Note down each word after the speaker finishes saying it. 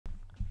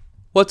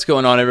What's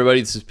going on, everybody?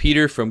 This is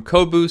Peter from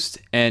CodeBoost,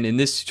 and in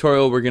this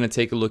tutorial we're going to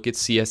take a look at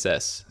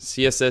CSS.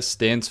 CSS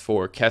stands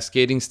for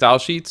Cascading Style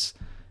Sheets,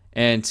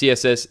 and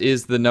CSS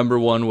is the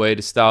 #1 way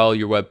to style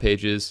your web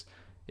pages.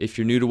 If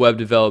you're new to web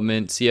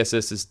development,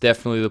 CSS is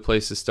definitely the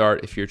place to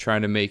start if you're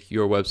trying to make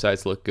your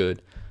websites look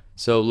good.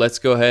 So let's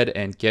go ahead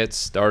and get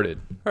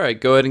started.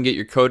 Alright, go ahead and get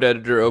your code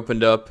editor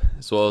opened up,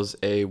 as well as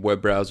a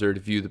web browser to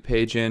view the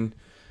page in.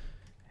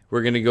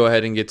 We're going to go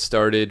ahead and get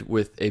started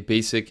with a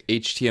basic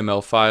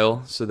HTML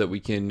file so that we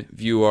can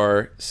view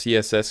our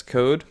CSS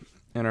code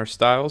and our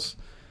styles.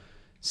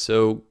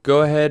 So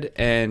go ahead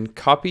and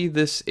copy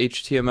this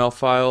HTML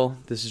file.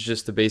 This is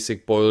just a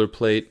basic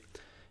boilerplate.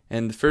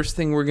 And the first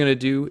thing we're going to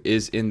do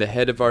is in the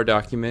head of our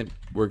document,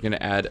 we're going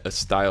to add a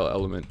style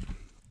element.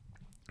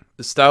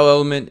 The style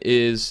element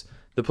is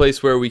the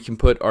place where we can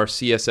put our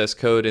CSS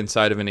code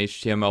inside of an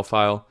HTML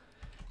file.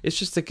 It's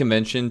just a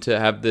convention to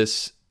have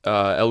this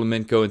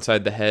element go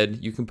inside the head.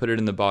 You can put it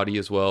in the body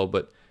as well,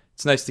 but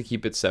it's nice to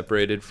keep it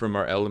separated from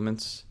our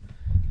elements.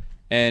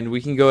 And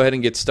we can go ahead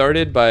and get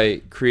started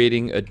by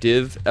creating a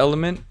div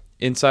element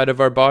inside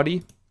of our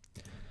body,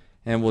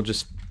 and we'll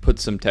just put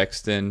some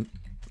text in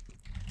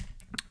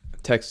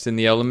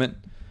the element.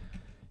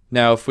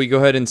 Now if we go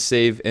ahead and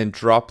save and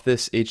drop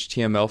this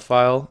HTML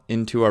file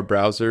into our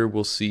browser,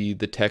 we'll see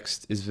the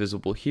text is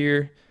visible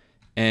here,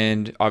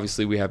 and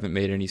obviously we haven't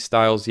made any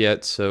styles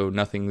yet, so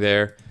nothing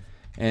there.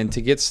 And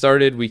to get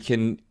started, we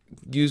can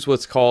use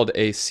what's called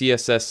a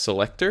CSS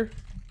selector.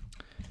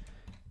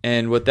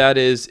 And what that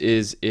is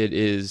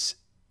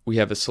we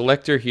have a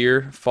selector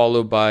here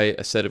followed by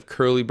a set of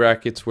curly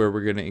brackets where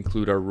we're going to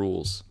include our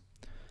rules.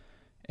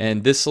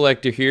 And this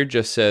selector here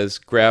just says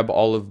grab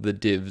all of the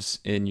divs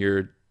in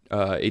your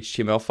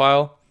HTML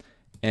file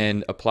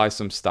and apply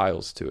some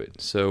styles to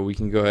it. So we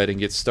can go ahead and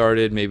get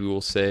started. Maybe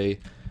we'll say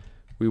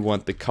we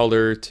want the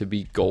color to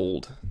be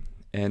gold,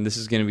 and this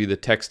is going to be the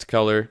text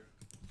color.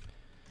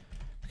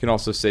 You can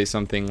also say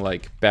something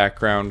like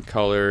background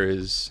color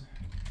is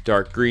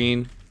dark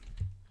green.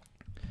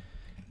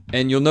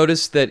 And you'll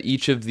notice that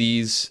each of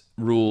these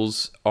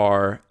rules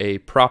are a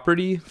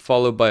property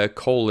followed by a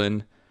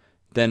colon,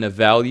 then a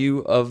value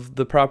of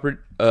the property,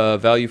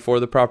 value for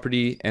the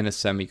property, and a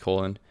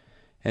semicolon.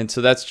 And so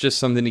that's just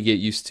something to get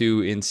used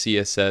to in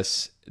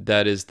CSS.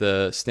 That is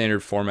the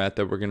standard format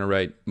that we're going to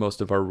write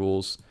most of our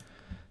rules.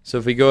 So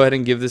if we go ahead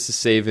and give this a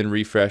save and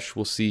refresh,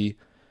 we'll see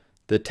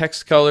the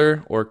text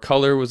color or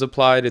color was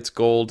applied, it's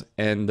gold,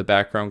 and the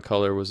background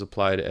color was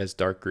applied as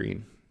dark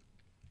green.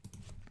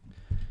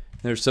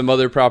 There's some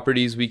other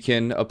properties we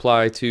can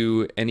apply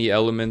to any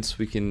elements.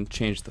 We can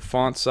change the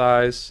font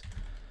size.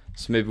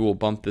 So maybe we'll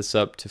bump this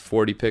up to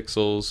 40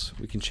 pixels.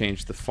 We can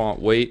change the font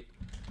weight.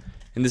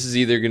 And this is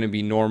either going to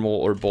be normal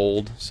or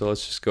bold. So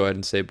let's just go ahead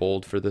and say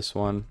bold for this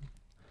one.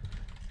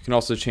 You can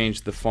also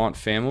change the font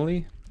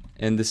family.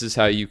 And this is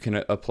how you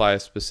can apply a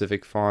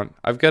specific font.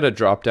 I've got a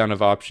drop down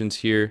of options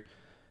here.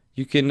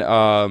 You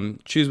can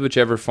choose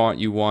whichever font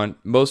you want.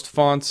 Most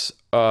fonts,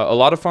 a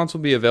lot of fonts will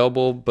be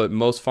available, but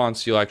most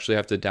fonts you'll actually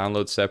have to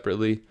download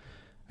separately.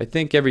 I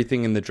think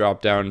everything in the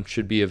drop down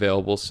should be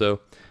available, so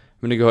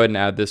I'm going to go ahead and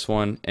add this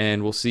one,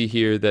 and we'll see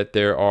here that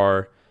there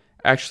are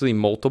actually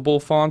multiple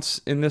fonts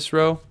in this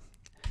row.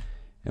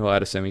 And we'll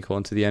add a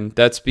semicolon to the end.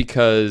 That's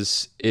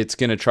because it's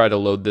going to try to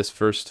load this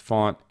first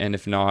font, and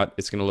if not,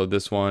 it's going to load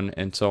this one,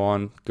 and so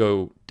on,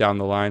 go down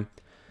the line.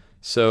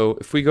 So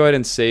if we go ahead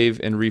and save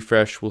and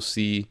refresh, we'll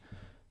see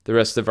the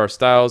rest of our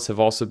styles have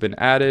also been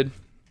added.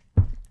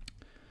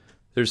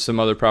 There's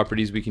some other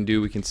properties we can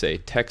do. We can say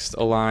text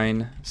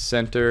align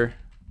center.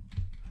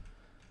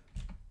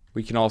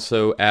 We can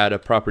also add a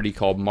property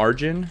called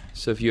margin.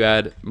 So if you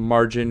add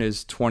margin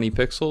is 20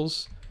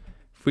 pixels.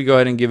 If we go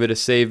ahead and give it a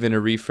save and a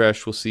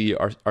refresh, we'll see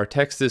our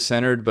text is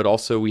centered, but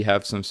also we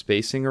have some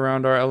spacing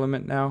around our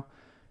element now.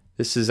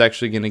 This is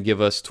actually going to give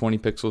us 20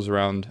 pixels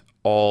around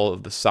all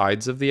of the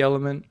sides of the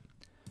element.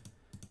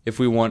 If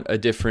we want a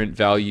different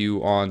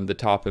value on the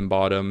top and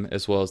bottom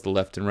as well as the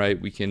left and right,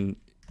 we can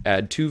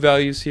add 2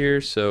 values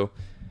here. So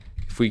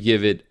if we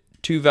give it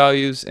 2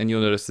 values, and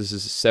you'll notice this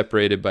is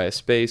separated by a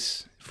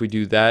space, if we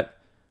do that,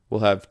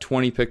 we'll have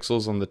 20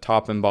 pixels on the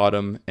top and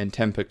bottom and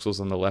 10 pixels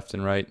on the left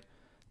and right.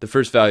 The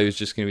first value is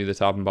just going to be the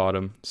top and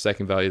bottom,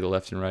 second value the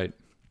left and right.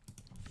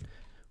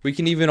 We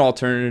can even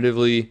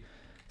alternatively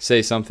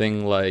say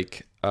something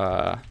like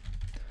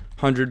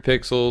 100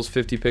 pixels,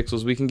 50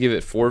 pixels. We can give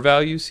it 4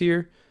 values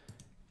here.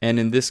 And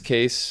in this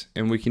case,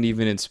 and we can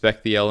even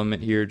inspect the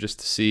element here just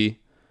to see,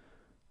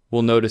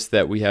 we'll notice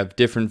that we have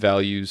different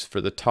values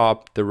for the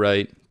top, the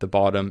right, the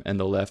bottom, and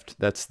the left.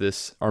 That's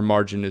this, our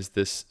margin is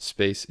this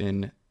space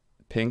in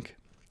pink.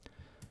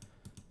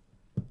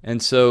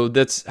 And so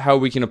that's how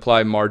we can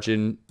apply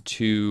margin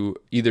to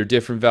either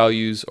different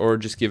values or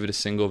just give it a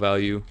single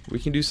value. We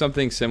can do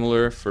something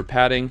similar for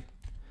padding.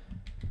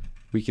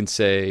 We can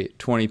say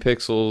 20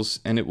 pixels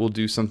and it will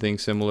do something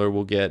similar.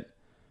 We'll get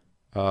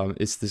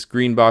it's this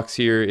green box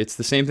here. It's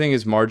the same thing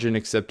as margin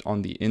except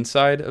on the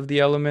inside of the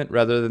element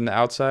rather than the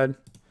outside.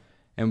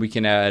 And we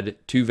can add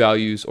 2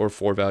 values or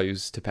 4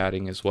 values to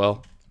padding as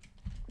well.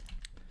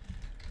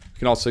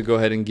 can also go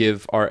ahead and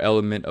give our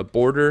element a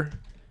border,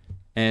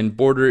 and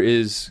border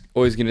is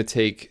always going to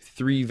take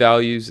 3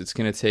 values. It's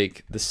going to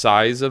take the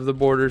size of the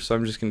border, so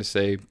I'm just going to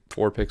say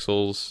 4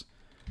 pixels.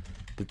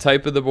 The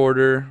type of the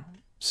border,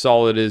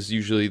 solid is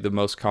usually the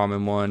most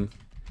common one,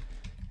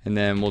 and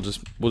then we'll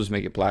just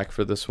make it black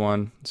for this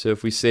one. So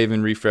if we save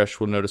and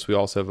refresh, we'll notice we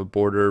also have a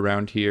border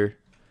around here.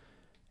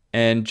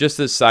 And just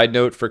as a side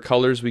note, for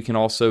colors we can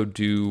also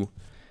do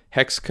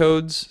hex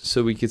codes,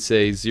 so we could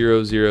say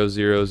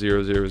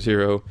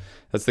 0000000.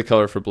 That's the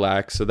color for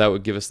black, so that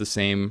would give us the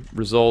same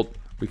result.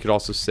 We could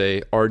also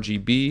say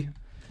RGB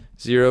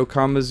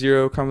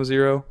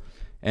 0,0,0,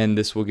 and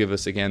this will give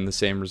us again the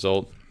same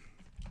result.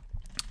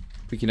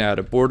 We can add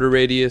a border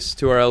radius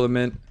to our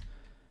element.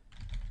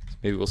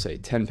 Maybe we'll say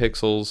 10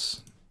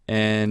 pixels,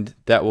 and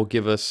that will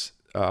give us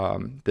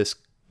this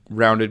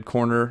rounded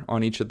corner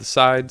on each of the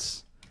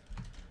sides.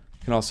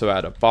 We can also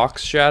add a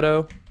box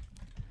shadow,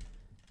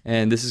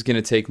 and this is going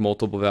to take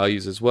multiple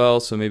values as well,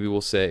 so maybe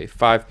we'll say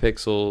 5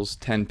 pixels,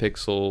 10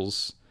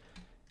 pixels,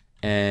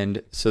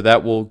 and so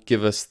that will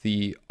give us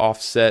the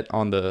offset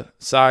on the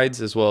sides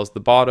as well as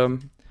the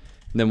bottom.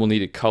 And then we'll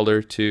need a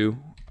color too,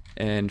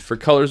 and for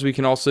colors we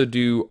can also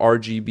do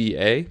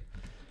RGBA,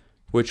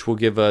 which will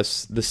give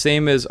us the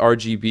same as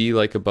RGB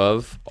like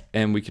above,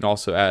 and we can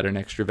also add an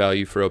extra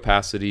value for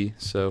opacity,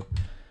 so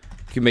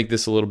we can make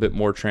this a little bit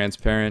more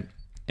transparent.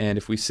 And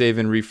if we save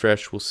and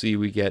refresh, we'll see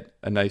we get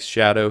a nice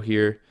shadow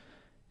here.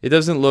 It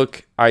doesn't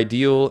look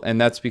ideal, and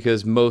that's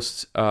because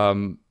most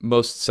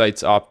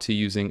sites opt to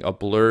using a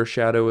blur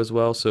shadow as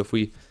well. So if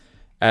we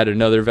add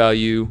another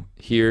value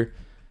here,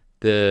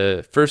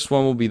 the first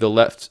one will be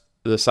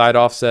the side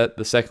offset,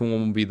 the second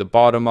one will be the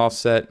bottom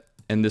offset,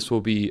 and this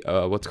will be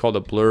what's called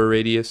a blur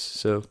radius.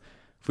 So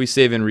if we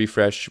save and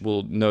refresh,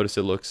 we'll notice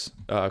it looks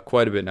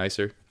quite a bit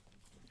nicer.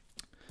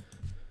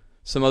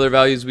 Some other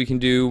values we can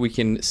do, we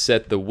can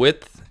set the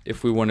width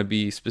if we want to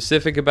be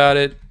specific about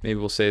it. Maybe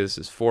we'll say this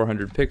is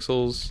 400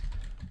 pixels.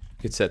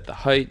 We could set the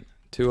height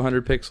to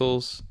 100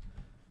 pixels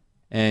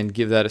and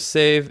give that a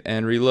save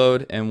and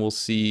reload, and we'll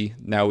see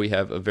now we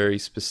have a very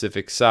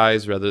specific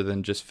size rather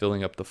than just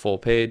filling up the full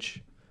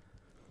page.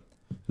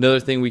 Another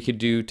thing we could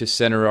do to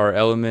center our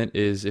element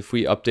is if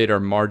we update our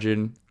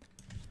margin,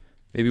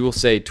 maybe we'll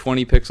say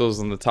 20 pixels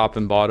on the top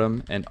and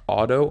bottom and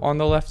auto on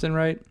the left and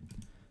right.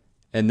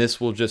 And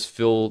this will just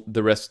fill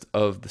the rest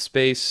of the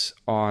space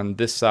on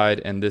this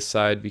side and this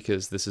side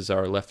because this is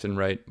our left and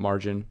right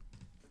margin.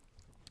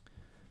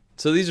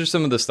 So these are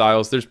some of the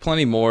styles. There's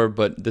plenty more,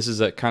 but this is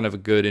a kind of a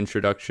good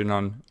introduction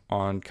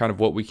on kind of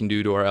what we can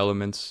do to our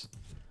elements.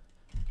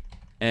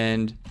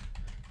 And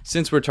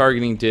since we're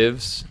targeting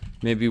divs,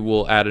 maybe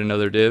we'll add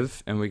another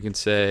div and we can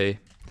say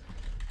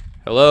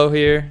hello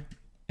here.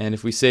 And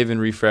if we save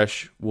and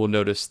refresh, we'll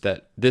notice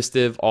that this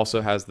div also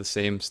has the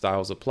same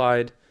styles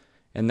applied.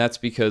 And that's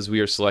because we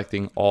are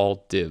selecting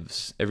all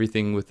divs,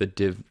 everything with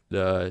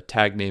the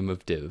tag name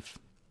of div.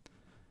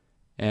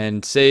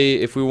 And say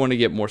if we want to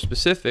get more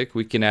specific,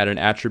 we can add an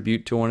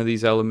attribute to one of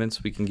these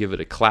elements. We can give it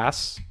a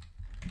class,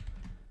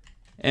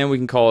 and we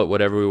can call it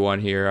whatever we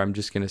want here. I'm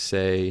just going to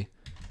say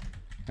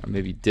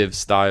maybe div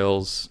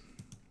styles.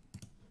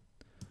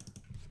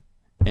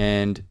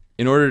 And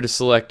in order to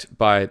select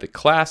by the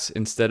class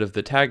instead of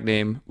the tag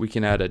name, we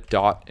can add a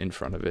dot in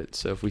front of it.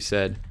 So if we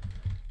said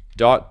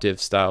dot div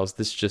styles,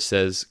 this just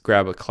says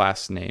grab a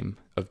class name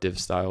of div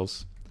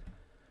styles.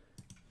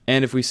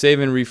 And if we save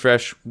and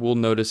refresh, we'll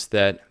notice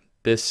that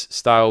this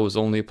style was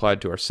only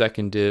applied to our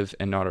second div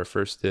and not our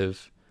first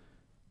div.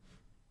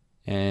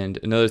 And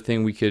another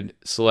thing we could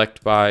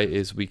select by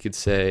is we could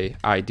say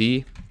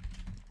ID.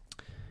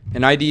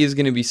 An ID is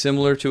going to be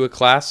similar to a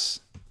class,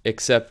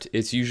 except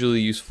it's usually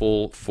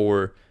useful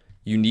for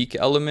unique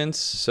elements,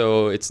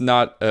 so it's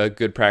not a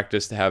good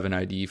practice to have an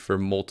ID for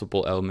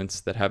multiple elements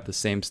that have the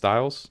same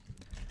styles.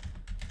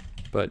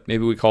 But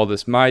maybe we call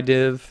this my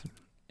div,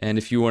 and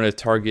if you want to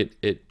target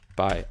it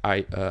by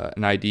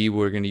an ID,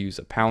 we're going to use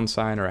a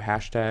 £sign or a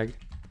hashtag.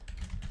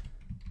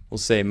 We'll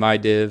say my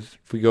div.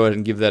 If we go ahead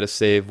and give that a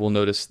save, we'll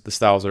notice the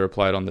styles are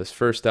applied on this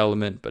first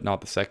element but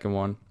not the second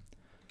one.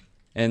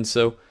 And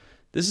so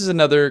this is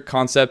another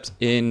concept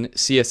in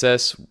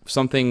CSS,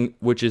 something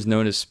which is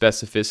known as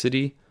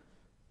specificity.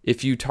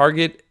 If you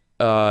target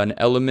an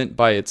element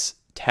by its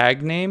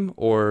tag name,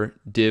 or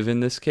div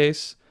in this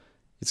case,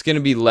 it's going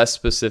to be less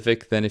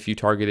specific than if you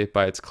target it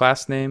by its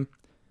class name,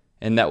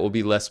 and that will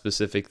be less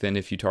specific than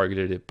if you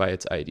targeted it by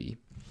its ID.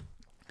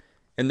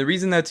 And the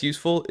reason that's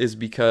useful is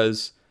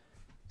because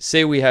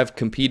say we have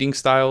competing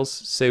styles,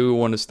 say we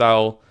want to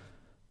style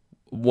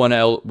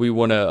we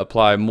want to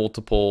apply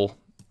multiple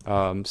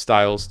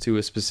styles to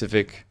a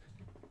specific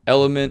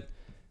element,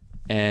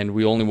 and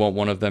we only want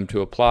one of them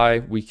to apply,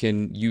 we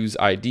can use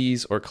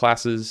IDs or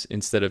classes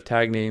instead of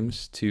tag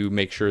names to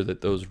make sure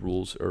that those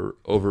rules are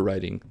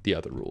overriding the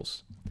other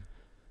rules.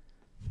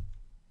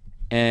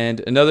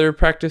 And another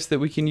practice that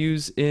we can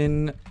use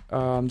in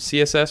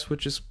CSS,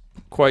 which is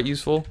quite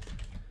useful,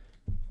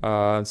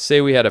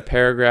 say we had a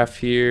paragraph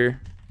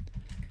here,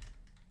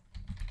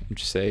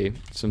 just say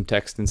some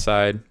text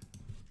inside.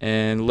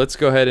 And let's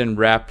go ahead and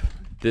wrap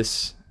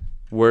this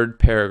word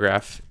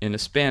paragraph in a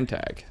span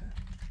tag.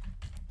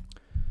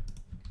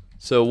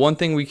 So one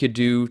thing we could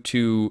do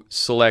to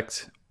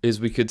select is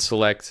we could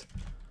select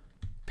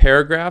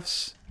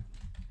paragraphs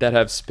that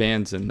have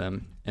spans in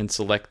them and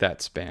select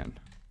that span.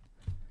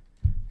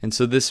 And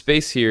so this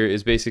space here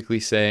is basically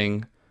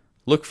saying,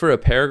 look for a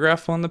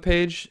paragraph on the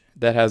page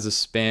that has a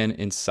span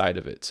inside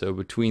of it, so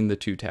between the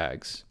two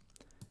tags,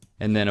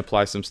 and then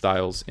apply some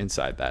styles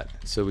inside that.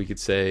 So we could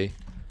say,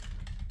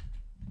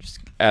 just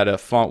add a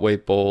font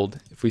weight bold.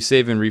 If we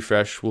save and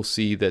refresh, we'll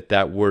see that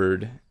that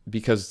word,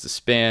 because it's a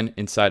span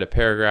inside a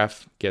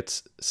paragraph,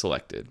 gets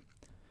selected.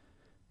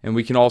 And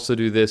we can also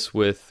do this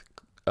with,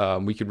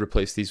 we could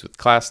replace these with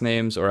class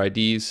names or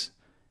IDs.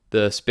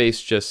 The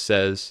space just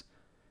says,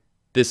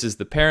 this is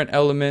the parent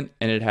element,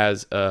 and it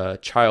has a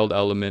child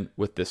element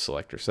with this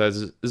selector. So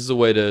this is a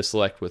way to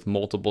select with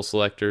multiple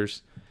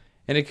selectors,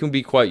 and it can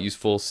be quite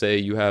useful. Say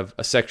you have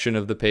a section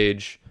of the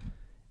page,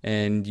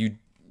 and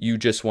you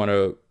just want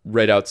to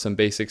write out some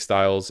basic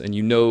styles, and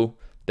you know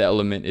the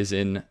element is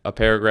in a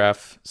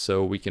paragraph,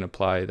 so we can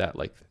apply that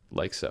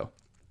like so.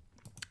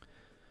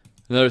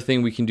 Another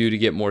thing we can do to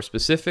get more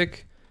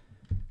specific,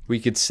 we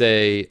could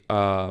say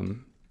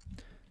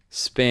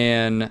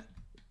span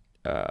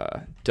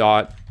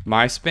dot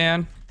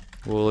myspan.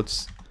 Well,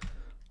 let's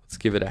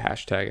give it a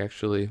hashtag.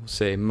 Actually, we'll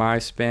say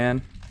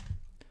myspan.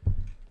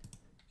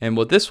 And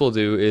what this will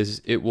do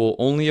is it will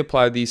only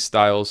apply these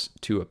styles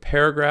to a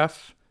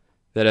paragraph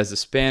that has a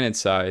span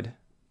inside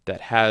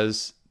that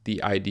has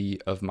the ID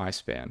of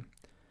myspan.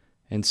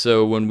 And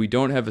so when we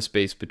don't have a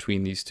space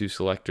between these two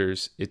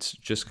selectors, it's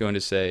just going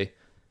to say,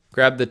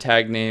 grab the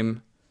tag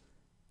name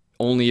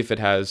only if it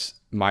has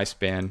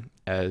myspan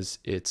as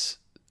its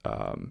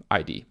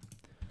ID.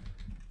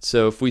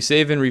 So if we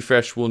save and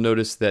refresh, we'll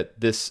notice that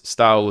this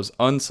style was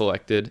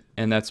unselected,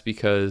 and that's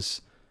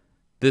because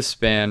this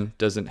span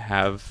doesn't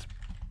have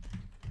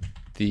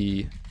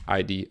the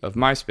ID of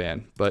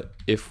myspan. But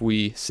if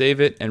we save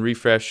it and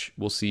refresh,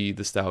 we'll see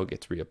the style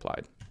gets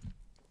reapplied.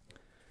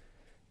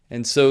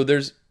 And so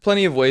there's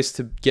plenty of ways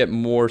to get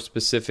more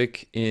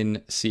specific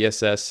in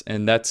CSS,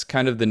 and that's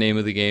kind of the name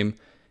of the game.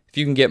 If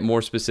you can get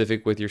more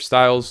specific with your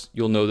styles,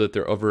 you'll know that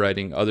they're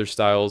overriding other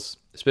styles,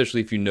 especially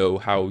if you know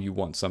how you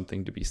want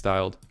something to be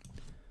styled.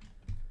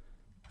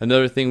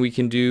 Another thing we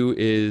can do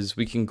is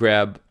we can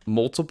grab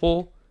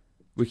multiple.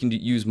 We can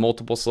use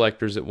multiple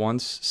selectors at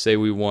once. Say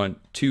we want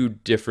two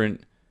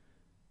different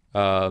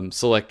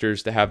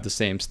selectors to have the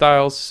same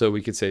styles. So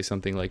we could say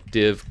something like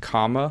div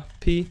comma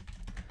p.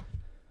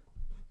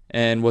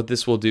 And what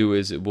this will do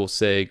is it will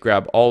say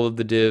grab all of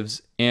the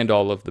divs and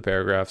all of the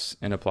paragraphs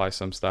and apply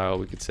some style.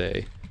 We could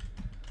say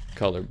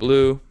color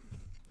blue.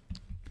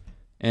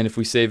 And if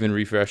we save and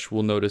refresh,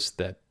 we'll notice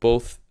that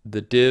both the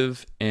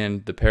div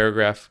and the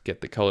paragraph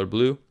get the color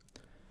blue.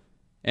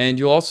 And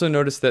you'll also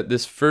notice that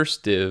this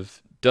first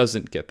div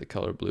doesn't get the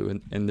color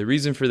blue. And the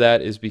reason for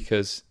that is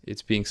because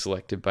it's being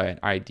selected by an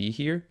ID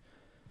here.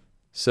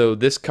 So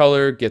this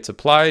color gets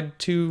applied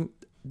to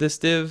this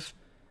div,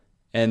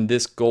 and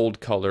this gold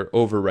color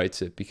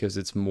overwrites it because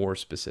it's more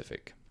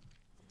specific.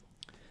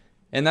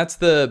 And that's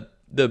the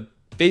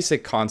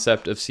basic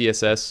concept of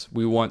CSS.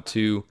 We want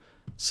to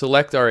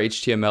select our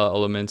HTML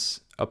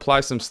elements,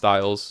 apply some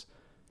styles,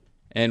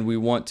 and we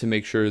want to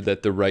make sure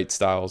that the right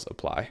styles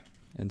apply.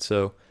 And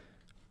so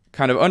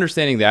kind of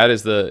understanding that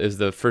is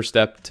the first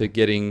step to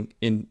getting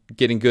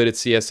good at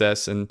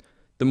CSS. And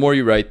the more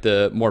you write,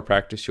 the more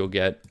practice you'll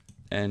get.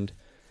 And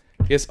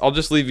I guess I'll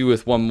just leave you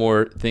with one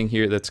more thing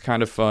here that's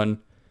kind of fun.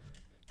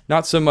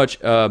 Not so much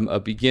a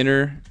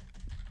beginner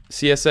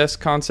CSS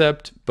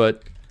concept,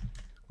 but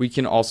we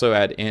can also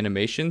add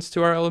animations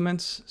to our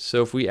elements.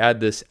 So if we add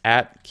this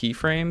at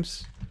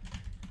keyframes,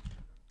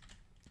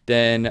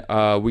 then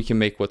we can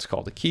make what's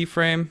called a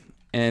keyframe,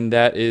 and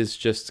that is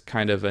just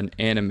kind of an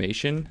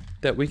animation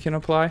that we can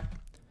apply.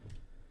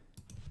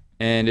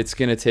 And it's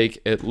going to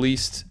take at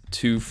least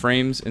 2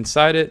 frames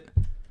inside it.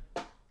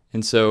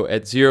 And so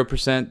at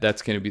 0%,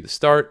 that's going to be the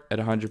start. At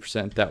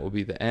 100%, that will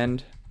be the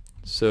end.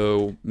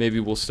 So maybe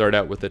we'll start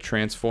out with a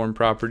transform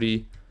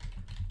property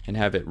and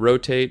have it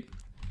rotate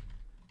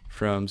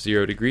from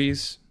 0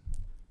 degrees,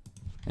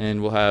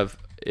 and we'll have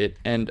it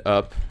end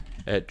up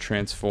at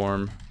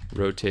transform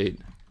rotate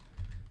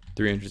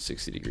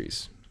 360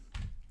 degrees.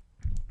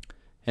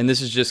 And this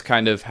is just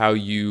kind of how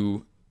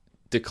you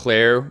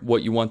declare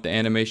what you want the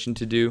animation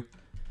to do.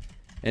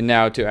 And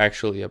now to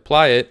actually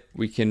apply it,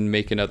 we can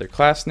make another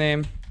class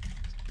name,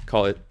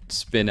 call it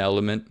spin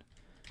element,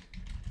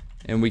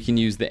 and we can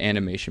use the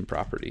animation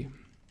property.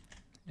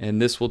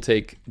 And this will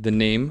take the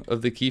name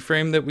of the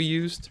keyframe that we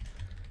used,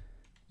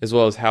 as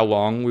well as how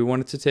long we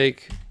want it to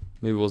take.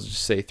 Maybe we'll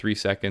just say 3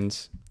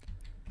 seconds.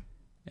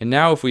 And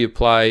now if we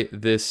apply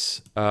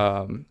this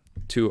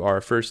to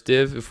our first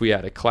div, if we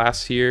add a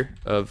class here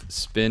of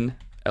spin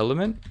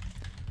element,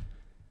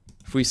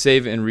 if we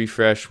save and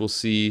refresh, we'll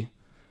see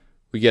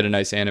we get a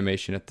nice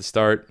animation at the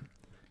start.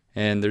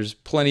 And there's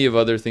plenty of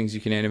other things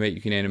you can animate.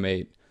 You can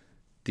animate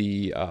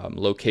the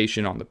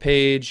location on the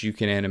page. You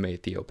can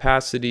animate the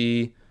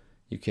opacity.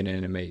 You can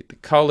animate the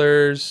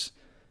colors.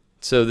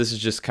 So this is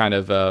just kind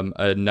of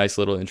a nice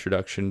little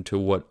introduction to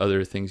what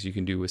other things you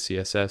can do with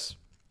CSS.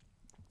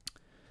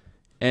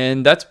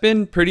 And that's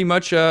been pretty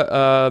much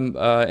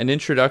an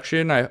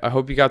introduction. I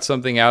hope you got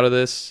something out of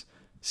this.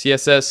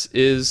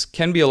 CSS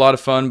can be a lot of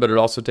fun, but it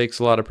also takes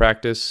a lot of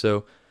practice.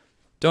 So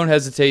don't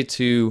hesitate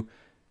to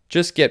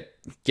just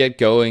get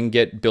going,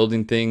 get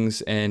building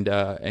things,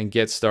 and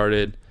get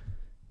started.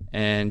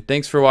 And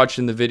thanks for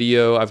watching the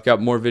video. I've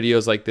got more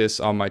videos like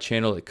this on my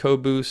channel at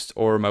CodeBoost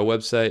or my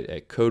website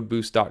at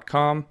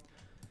codeboost.com.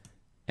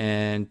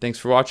 And thanks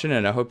for watching,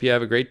 and I hope you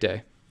have a great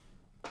day.